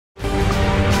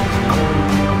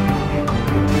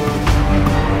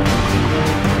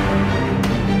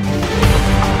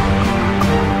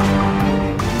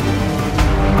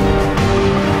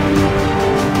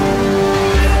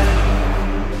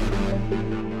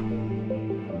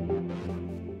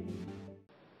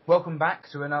Welcome back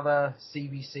to another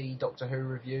CBC Doctor Who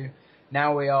review.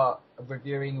 Now we are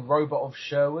reviewing Robot of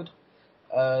Sherwood.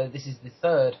 This is the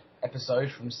third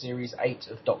episode from Series 8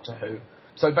 of Doctor Who.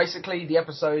 So basically the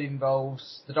episode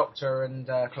involves the Doctor and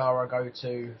Clara go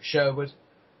to Sherwood.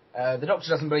 The Doctor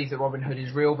doesn't believe that Robin Hood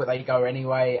is real, but they go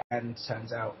anyway, and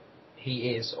turns out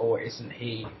he is, or isn't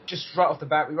he. Just right off the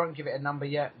bat, we won't give it a number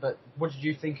yet, but what did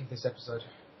you think of this episode?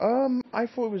 I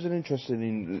thought it was an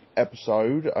interesting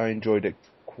episode. I enjoyed it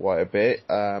quite a bit.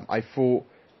 I thought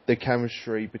the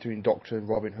chemistry between Doctor and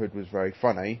Robin Hood was very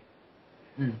funny.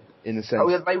 In the sense... Oh,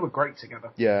 yeah, they were great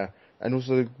together. Yeah, and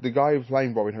also the guy who was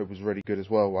playing Robin Hood was really good as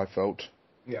well, I felt.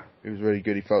 Yeah. He was really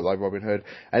good, he felt like Robin Hood.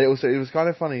 And it was kind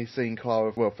of funny seeing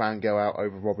Clara, fangirl out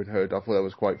over Robin Hood. I thought that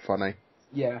was quite funny.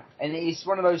 Yeah, and it's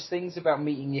one of those things about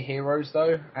meeting your heroes,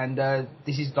 though, and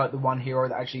this is like the one hero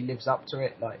that actually lives up to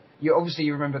it. Like, you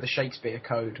remember the Shakespeare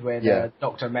Code, where the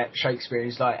Doctor met Shakespeare.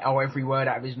 He's like, oh, every word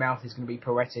out of his mouth is going to be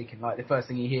poetic, and like the first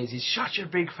thing he hears is "shut your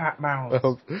big fat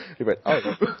mouth." He went, oh.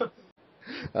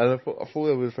 And I thought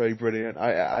that was very brilliant.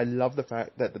 I love the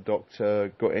fact that the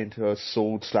Doctor got into a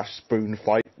sword/spoon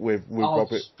fight with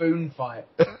Robert. Spoon fight.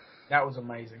 That was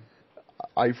amazing.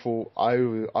 I thought I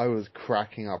was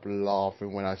cracking up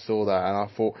laughing when I saw that, and I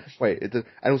thought, wait, and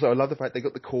also I love the fact they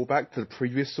got the callback to the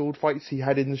previous sword fights he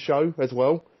had in the show as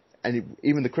well, and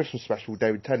even the Christmas special,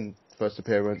 David Tennant's first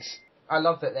appearance. I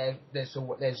love that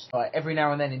there's like every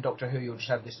now and then in Doctor Who you'll just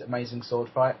have this amazing sword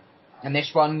fight, and this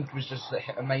one was just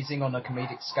amazing on a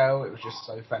comedic scale. It was just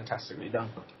so fantastically done.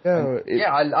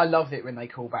 Yeah, I love it when they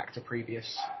call back to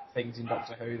previous things in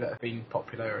Doctor Who that have been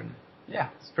popular, and yeah,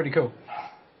 it's pretty cool.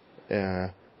 Yeah,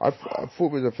 I thought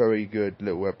it was a very good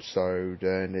little episode,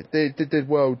 and it did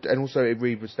well, and also it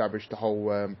re-established the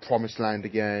whole Promised Land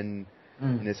again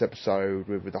in this episode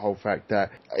with the whole fact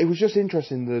that it was just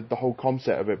interesting, the whole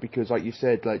concept of it, because like you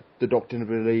said, like the Doctor didn't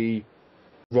believe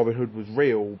Robin Hood was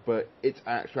real, but it's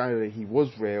actually he was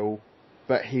real,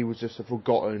 but he was just a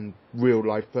forgotten real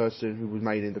life person who was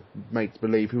made to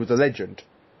believe he was a legend.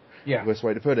 Yeah. The best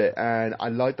way to put it. And I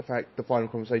like the fact the final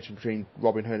conversation between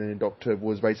Robin Hood and the Doctor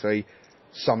was basically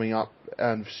summing up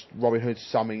Robin Hood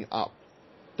summing up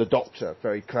the Doctor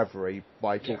very cleverly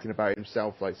by talking about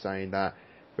himself, like saying that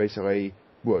basically,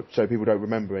 so people don't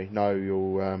remember me. No,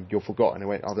 you're forgotten. And he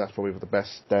went, oh, that's probably the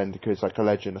best then, because it's like a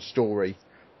legend, a story,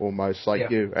 almost like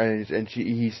you. And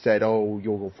he said, oh,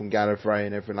 you're from Gallifrey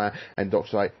and everything like that. And the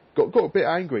Doctor's like, got a bit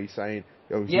angry, saying,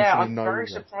 oh, yeah, I'm very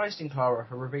surprised in Clara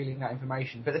for revealing that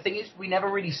information. But the thing is, we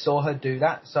never really saw her do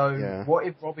that. So what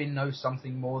if Robin knows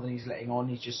something more than he's letting on?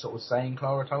 He's just sort of saying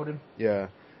Clara told him. Yeah.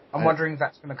 I'm wondering if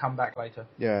that's going to come back later.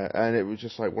 Yeah, and it was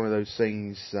just like one of those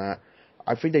things that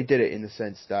I think they did it in the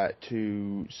sense that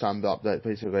to sum up that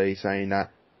basically saying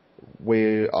that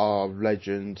we are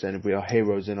legends and we are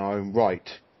heroes in our own right.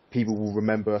 People will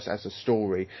remember us as a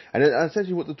story. And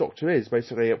essentially what the Doctor is,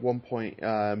 basically at one point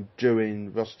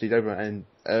during Russell T Davies and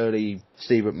early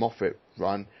Stephen Moffat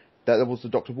run, that was the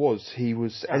Doctor was. He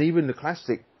was, and even the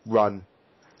classic run,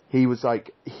 he's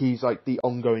like the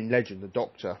ongoing legend, the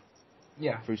Doctor.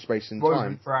 Yeah. Through space and Woven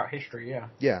time. Throughout history, yeah.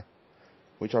 Yeah.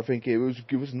 Which I think it was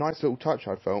a nice little touch,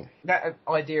 I felt. That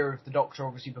idea of the Doctor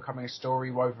obviously becoming a story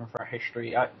woven throughout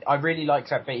history. I really liked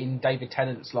that bit in David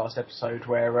Tennant's last episode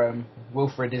where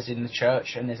Wilfred is in the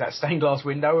church and there's that stained glass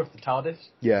window of the TARDIS.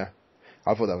 Yeah.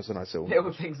 I thought that was a nice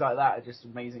little things like that are just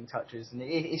amazing touches. And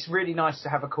it's really nice to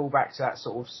have a callback to that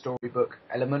sort of storybook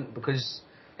element, because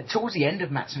towards the end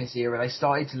of Matt Smith's era, they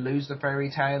started to lose the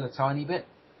fairy tale a tiny bit.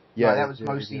 Yeah. Like, that was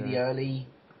mostly the early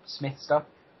Smith stuff.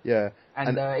 Yeah.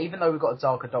 And even though we've got a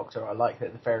darker Doctor, I like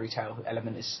that the fairy tale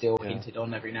element is still hinted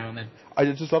on every now and then. I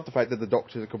just love the fact that the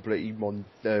Doctor completely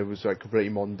was like completely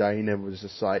mundane and was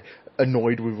just like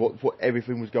annoyed with what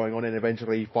everything was going on, and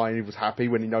eventually he finally was happy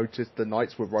when he noticed the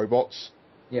knights were robots.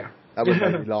 Yeah. That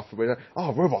made me laugh a bit.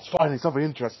 Oh, robots, finally something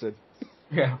interesting.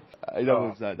 Yeah.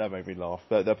 That made me laugh.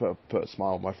 That put a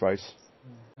smile on my face.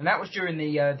 And that was during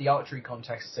the archery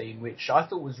contest scene, which I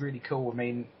thought was really cool. I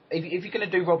mean, if you're going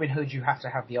to do Robin Hood, you have to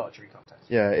have the archery contest.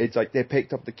 Yeah, it's like they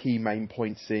picked up the key main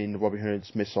points in Robin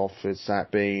Hood's miss-off, as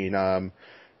that being,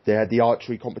 they had the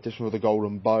archery competition with the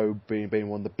golden bow being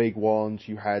one of the big ones.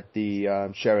 You had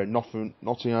the Sheridan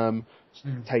Nottingham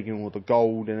taking all the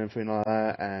gold and everything like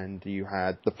that, and you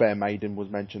had the Fair Maiden was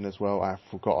mentioned as well. I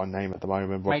forgot her name at the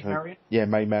moment. Maid Marian? Yeah,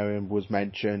 Maid Marian was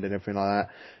mentioned and everything like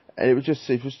that. And it was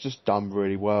just done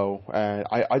really well. And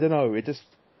I don't know, it just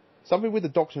something with the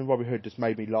Doctor and Robin Hood just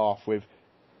made me laugh. With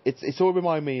it sort of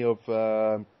reminded me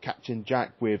of Captain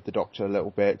Jack with the Doctor a little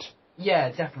bit.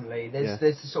 Yeah, definitely. There's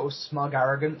the sort of smug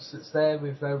arrogance that's there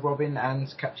with Robin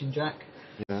and Captain Jack.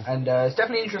 Yeah. And it's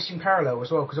definitely an interesting parallel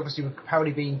as well, because obviously with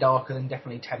Capaldi being darker than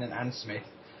definitely Tennant and Smith,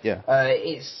 Yeah.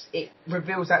 it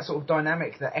reveals that sort of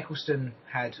dynamic that Eccleston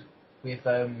had with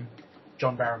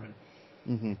John Barrowman.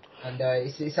 Mm-hmm. And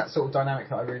it's that sort of dynamic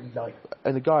that I really like.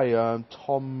 And the guy,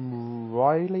 Tom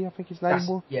Riley, I think his name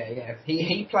was. Yeah.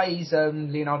 He plays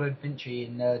Leonardo da Vinci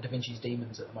in Da Vinci's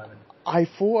Demons at the moment. I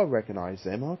thought I recognised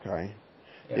him. Okay.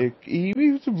 Yeah. He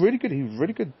was a really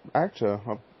good actor.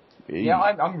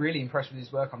 I'm really impressed with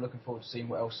his work. I'm looking forward to seeing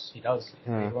what else he does.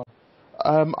 Yeah.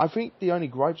 I think the only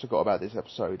gripes I got about this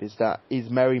episode is that his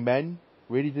merry men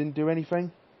really didn't do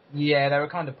anything. Yeah, they were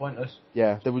kind of pointless.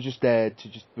 Yeah, they were just there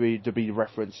to be the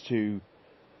reference to.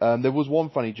 There was one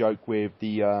funny joke with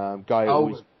the guy who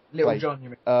always Little played, John, you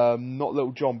mean? not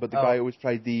Little John, but the guy who always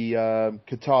played the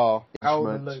guitar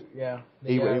instrument. The lute, yeah.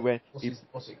 He went.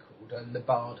 What's it called? The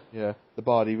bard. Yeah, the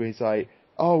bard. He's like,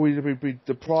 oh, we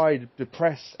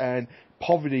depressed, and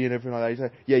poverty and everything like that. He's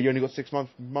like, yeah, you only got 6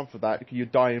 months of that because you're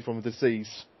dying from a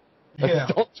disease. Yeah. And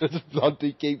the doctor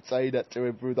bloody keeps saying that to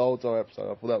him through the whole entire episode.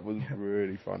 I thought that was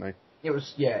really funny. It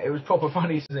was proper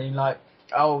funny scene. Like,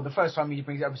 the first time he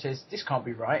brings it up and says, "This can't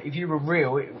be right. If you were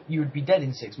real, you would be dead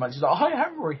in 6 months." He's like, "I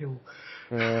am real."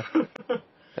 Yeah.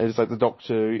 It's like the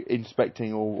doctor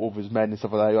inspecting all of his men and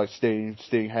stuff like that, like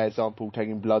stealing hair sample,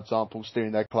 taking blood samples,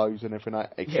 stealing their clothes and everything,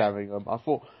 like examining them. I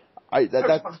thought,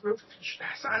 that's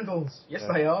sandals. Yes,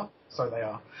 they are. So they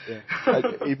are. Yeah.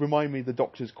 It reminded me of the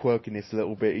Doctor's quirkiness a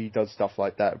little bit. He does stuff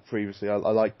like that previously. I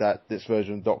like that this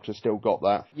version of the Doctor still got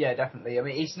that. Yeah, definitely. I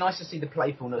mean, it's nice to see the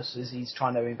playfulness as he's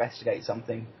trying to investigate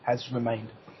something has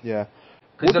remained. Yeah.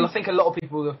 Because I think a lot of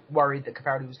people were worried that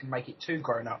Capaldi was going to make it too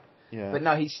grown up. Yeah. But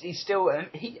no, he's still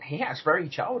he acts very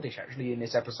childish actually in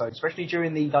this episode, especially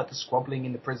during the squabbling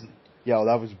in the prison. Yeah, well,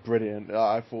 that was brilliant.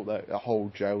 I thought that the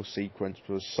whole jail sequence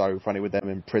was so funny with them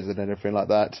in prison and everything like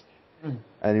that. Mm.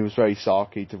 And he was very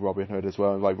sarky to Robin Hood as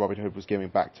well, and like Robin Hood was giving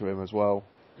back to him as well.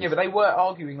 Yeah, but they were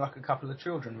arguing like a couple of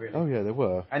children, really. Oh yeah, they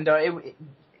were. And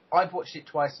I've watched it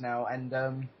twice now, and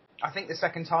I think the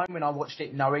second time when I watched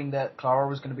it knowing that Clara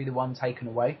was going to be the one taken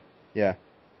away. Yeah.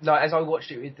 Like, as I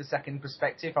watched it with the second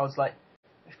perspective, I was like,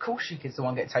 of course she gets the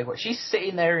one get taken away. She's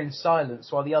sitting there in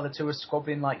silence while the other two are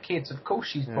squabbling like kids. Of course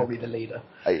she's probably the leader.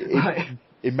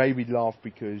 It made me laugh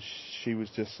because she was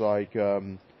just like...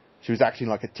 she was acting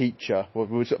like a teacher. Well,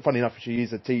 it was funny enough, she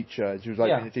is a teacher. She was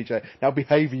like being a teacher. Now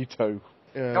behave, you two.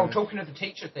 Talking of the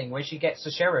teacher thing, where she gets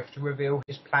the sheriff to reveal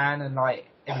his plan and like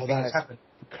everything that's happened.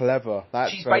 Clever.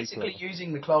 She's basically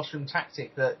using the classroom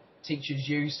tactic that teachers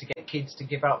use to get kids to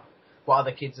give up what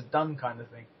other kids have done, kind of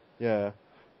thing. Yeah.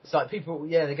 It's like people,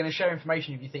 they're going to share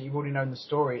information if you think you've already known the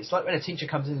story. It's like when a teacher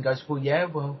comes in and goes,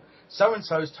 well,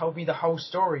 so-and-so's told me the whole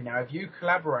story now. If you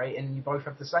collaborate and you both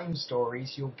have the same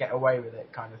stories, you'll get away with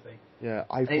it, kind of thing. Yeah,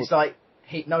 it's like,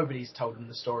 nobody's told them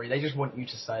the story. They just want you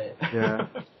to say it. Yeah.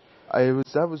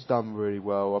 That was done really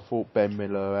well. I thought Ben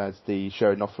Miller as the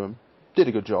Sheriff Notham did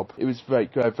a good job. It was very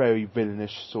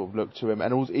villainish sort of look to him,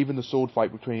 and also even the sword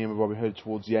fight between him and Robin Hood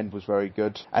towards the end was very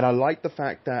good. And I like the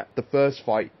fact that the first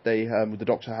fight the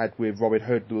Doctor had with Robin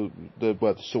Hood,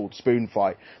 the sword spoon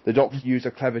fight, the Doctor used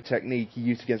a clever technique he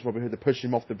used against Robin Hood to push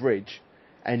him off the bridge,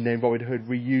 and then Robin Hood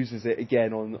reuses it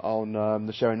again on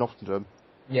the Sheriff Notham.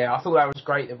 Yeah, I thought that was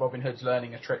great that Robin Hood's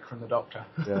learning a trick from the Doctor.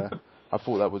 Yeah, I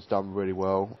thought that was done really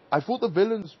well. I thought the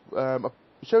villains,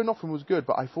 Sheriff Notham was good,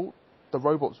 but I thought the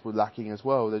robots were lacking as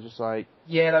well. They're just like...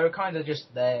 Yeah, they were kind of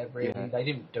just there, really. Yeah. They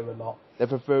didn't do a lot. They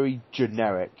were very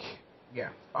generic. Yeah.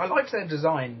 I liked their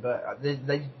design, but they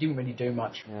didn't really do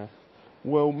much. Yeah.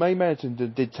 Well, May Merton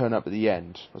did turn up at the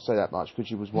end. I'll say that much, because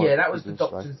she was one. Yeah, that was the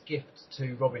Doctor's gift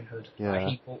to Robin Hood. Yeah.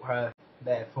 He brought her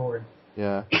there for him.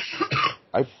 Yeah.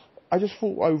 I just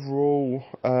thought overall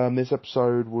this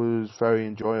episode was very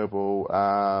enjoyable.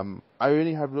 I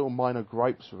only have little minor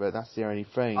gripes with it. That's the only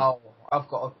thing. Oh, I've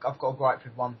got a gripe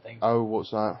with one thing. Oh,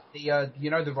 what's that?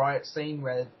 The riot scene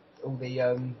where all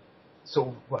the sort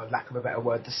of, well, lack of a better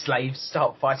word, the slaves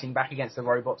start fighting back against the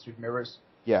robots with mirrors.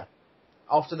 Yeah.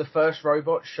 After the first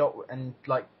robot shot and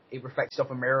like it reflected off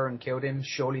a mirror and killed him,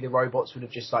 surely the robots would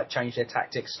have just like changed their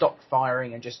tactics, stopped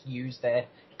firing, and just used their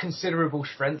considerable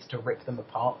strength to rip them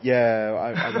apart.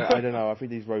 Yeah, I don't know. I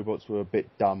think these robots were a bit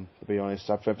dumb, to be honest.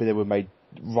 I think they were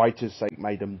writers' sake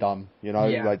made them dumb, you know?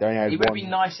 Yeah. Like they only had it would be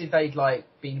nice if they'd like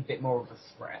been a bit more of a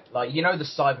threat. Like, the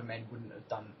Cybermen wouldn't have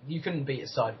done. You couldn't beat a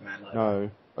Cyberman like that. No,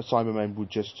 a Cyberman would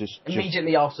just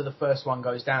immediately after the first one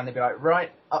goes down, they'd be like,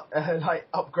 right,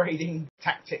 upgrading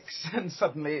tactics, and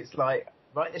suddenly it's like,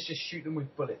 right, let's just shoot them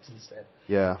with bullets instead.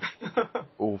 Yeah.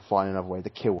 Or find another way to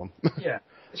kill them. Yeah.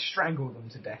 Strangle them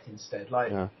to death instead.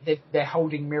 Like, they're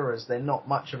holding mirrors. They're not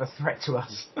much of a threat to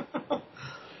us.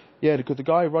 Yeah, because the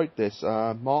guy who wrote this,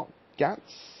 Mark Gatz?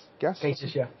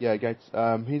 Gatiss, yeah. Yeah, Gates.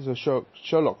 He's a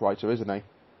Sherlock writer, isn't he?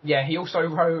 Yeah, he also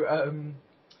wrote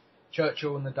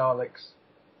Churchill and the Daleks.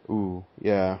 Ooh,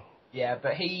 yeah. Yeah,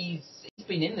 but he's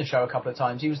been in the show a couple of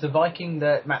times. He was the Viking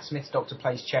that Matt Smith's Doctor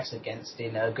plays chess against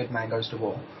in Good Man Goes to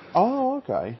War. Oh,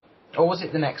 okay. Or was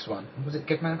it the next one? Was it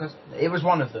Good Man Goes... It was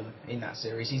one of them in that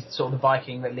series. He's sort of the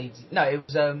Viking that leads... No, it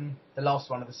was the last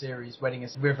one of the series, Wedding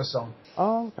is River Song.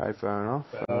 Oh, okay, fair enough.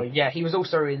 But, yeah, he was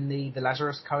also in the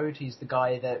Lazarus Code. He's the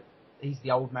guy that... He's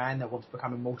the old man that wants to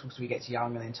become immortal, so he gets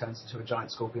young and then turns into a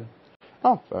giant scorpion.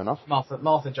 Oh, fair enough.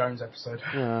 Martha Jones episode.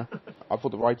 Yeah. I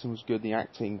thought the writing was good, the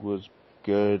acting was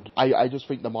good. I just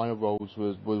think the minor roles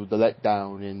was the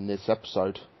letdown in this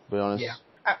episode, to be honest. Yeah.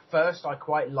 At first, I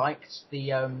quite liked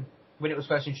the... when it was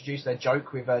first introduced, their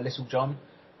joke with Little John,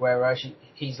 where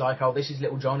he's like, oh, this is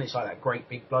Little John, it's like that great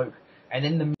big bloke. And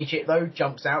then the midget, though,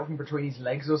 jumps out from between his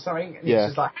legs or something, and it's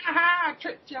just like, ha-ha,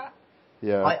 tricked ya.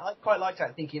 Yeah. I quite liked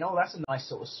that, thinking, oh, that's a nice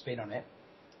sort of spin on it.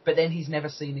 But then he's never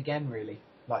seen again, really.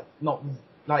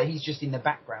 He's just in the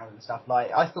background and stuff. Like,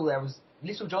 I thought there was...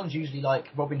 Little John's usually, like,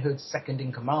 Robin Hood's second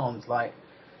in command. Like,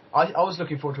 I was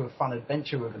looking forward to a fun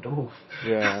adventure with a dwarf.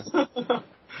 Yeah.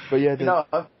 But yeah,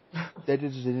 they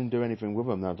just didn't do anything with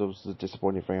them. That was the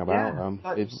disappointing thing about them.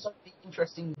 There's so many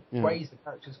interesting ways the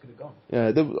characters could have gone.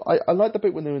 Yeah, I like the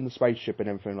bit when they're in the spaceship and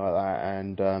everything like that,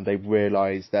 and they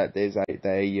realise that there's the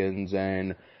aliens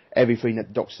and everything that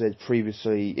the Doctor said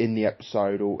previously in the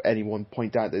episode, or anyone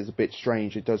point out that is a bit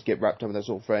strange. It does get wrapped up in that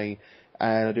sort of thing.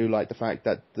 And I do like the fact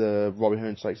that the Robin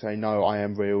Hood's like saying, no, I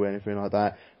am real, and anything like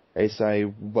that. They say,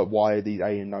 but why are these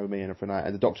aliens know me, and everything like that.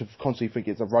 And the Doctor constantly thinks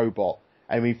it's a robot.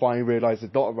 And when he finally realised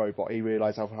it's not a robot, he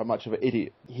realised how much of an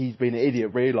idiot he's been. An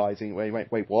idiot realising when he went,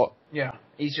 wait, what? Yeah,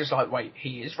 he's just like, wait,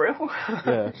 he is real?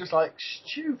 Yeah. Just like,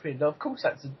 stupid. Of course,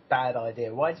 that's a bad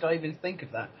idea. Why did I even think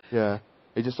of that? Yeah,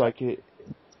 it's just like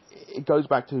it goes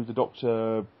back to the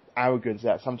Doctor arrogance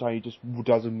that sometimes he just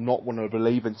does not want to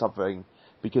believe in something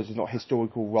because it's not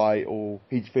historical right, or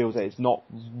he feels that it's not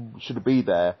should be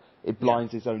there. It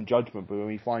blinds his own judgment. But when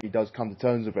he finally does come to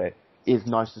terms with it, it's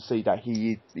nice to see that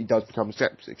he does become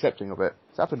accepting of it.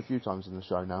 It's happened a few times in the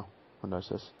show now, I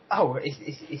notice. Oh,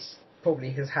 it's probably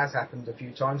has happened a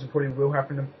few times, and probably will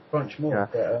happen a bunch more.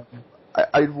 Yeah.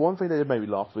 But, one thing that made me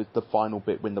laugh was the final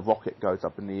bit when the rocket goes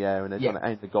up in the air and they're trying to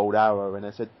aim the gold arrow, and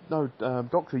they said, no,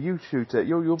 Doctor, you shoot it.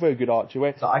 You're a very good archer.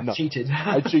 So I've cheated.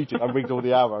 I cheated. I rigged all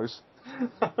the arrows.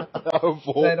 They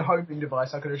had a homing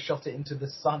device. I could have shot it into the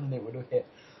sun and it would have hit.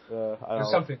 Or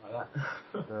something like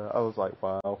that. I was like,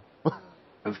 wow.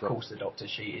 Of course the Doctor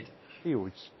cheated. He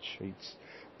always cheats.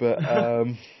 But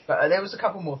but there was a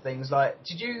couple more things. Like,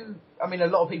 a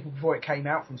lot of people before it came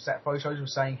out from set photos were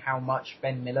saying how much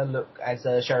Ben Miller as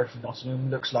Sheriff of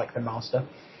Nottingham looks like the Master.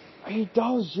 He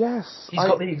does, yes. He's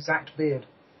got the exact beard.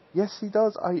 Yes, he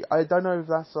does. I don't know if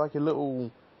that's like a little...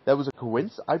 That was a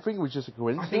coincidence. I think it was just a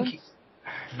coincidence. I think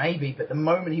maybe, but the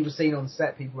moment he was seen on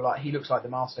set, people were like, he looks like the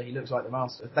Master, he looks like the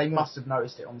Master. They must have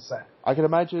noticed it on set. I can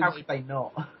imagine... How could they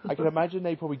not? I can imagine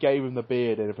they probably gave him the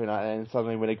beard and everything like that, and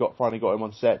suddenly when they finally got him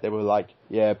on set, they were like,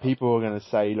 yeah, people are going to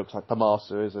say he looks like the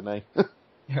Master, isn't he?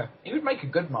 Yeah, he would make a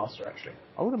good Master, actually.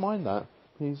 I wouldn't mind that.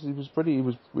 He was good,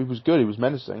 he was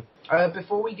menacing.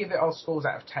 Before we give it our scores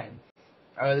out of 10,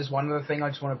 there's one other thing I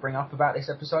just want to bring up about this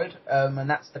episode, and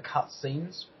that's the cut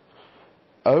scenes.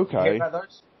 Okay. You hear about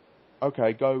those?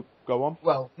 Okay, go on.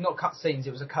 Well, not cut scenes,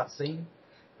 it was a cut scene.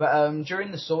 But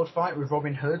during the sword fight with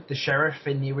Robin Hood, the sheriff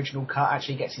in the original cut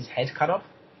actually gets his head cut off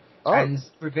and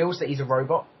reveals that he's a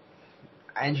robot.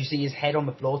 And you see his head on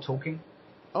the floor talking.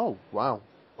 Oh, wow.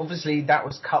 Obviously, that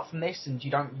was cut from this, and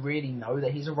you don't really know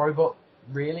that he's a robot,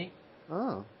 really.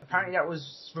 Oh. Apparently that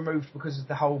was removed because of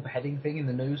the whole beheading thing in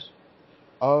the news.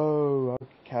 Oh,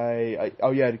 okay.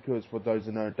 Because for those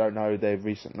who don't know, they've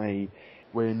recently...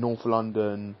 We're in North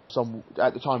London.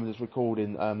 At the time of this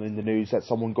recording, in the news, that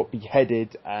someone got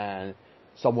beheaded and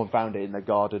someone found it in their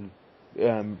garden.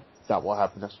 That what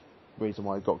happened. That's the reason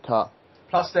why it got cut.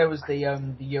 Plus, there was the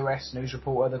US news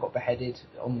reporter that got beheaded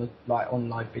on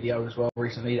live video as well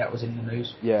recently. That was in the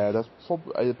news. Yeah, that's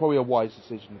probably a wise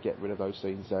decision to get rid of those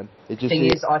scenes. Then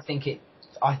I think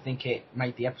it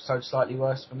made the episode slightly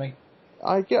worse for me.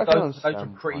 Those are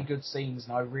pretty good scenes,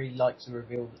 and I really liked to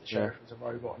reveal that the sheriff was a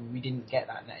robot, and we didn't get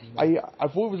that anymore. I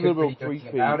thought it was a little bit creepy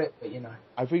about it, but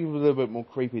I think it was a little bit more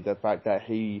creepy the fact that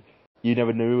you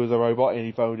never knew he was a robot, and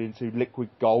he fell into liquid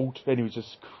gold, and he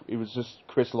was just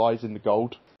crystallizing the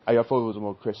gold. I thought it was a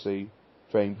more crispy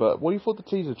thing. But what do you thought the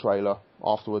teaser trailer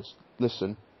afterwards?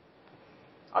 Listen,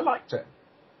 I liked it.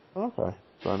 Okay,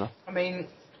 fair enough. I mean,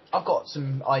 I've got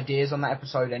some ideas on that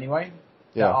episode anyway.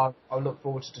 that I'll look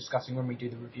forward to discussing when we do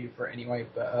the review for it anyway.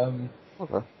 But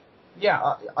Okay.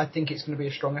 yeah, I think it's going to be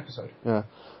a strong episode. Yeah.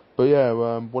 But yeah,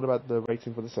 what about the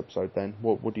rating for this episode then?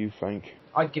 What do you think?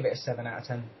 I'd give it a 7 out of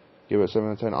 10. Give it a 7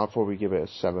 out of 10? I'd probably give it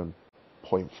a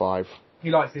 7.5.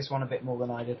 You liked this one a bit more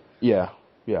than I did. Yeah.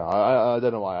 I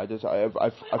don't know why. I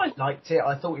liked it.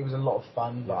 I thought it was a lot of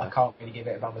fun, but I can't really give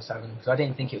it above a 7 because I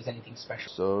didn't think it was anything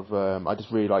special. So I just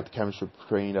really liked the chemistry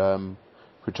between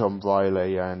Tom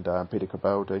Riley and Peter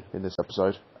Capaldi in this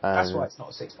episode. And that's why it's not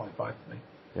a 6.5 for me.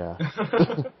 Yeah.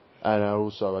 And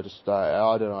also, I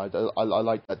don't know, I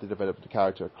like that they developed the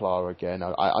character of Clara again.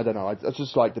 I don't know, I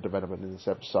just like the development in this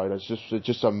episode. It's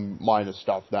just some minor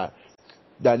stuff that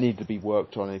needed to be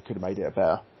worked on and it could have made it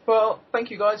better. Well, thank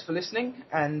you guys for listening,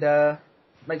 and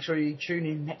make sure you tune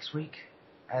in next week,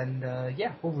 and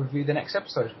we'll review the next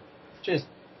episode. Cheers.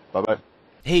 Bye-bye.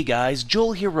 Hey guys,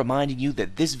 Joel here reminding you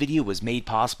that this video was made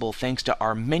possible thanks to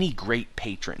our many great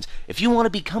patrons. If you want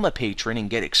to become a patron and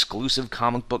get exclusive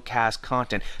comic book cast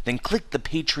content, then click the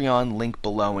Patreon link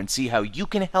below and see how you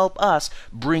can help us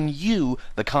bring you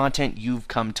the content you've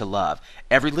come to love.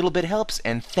 Every little bit helps,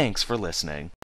 and thanks for listening.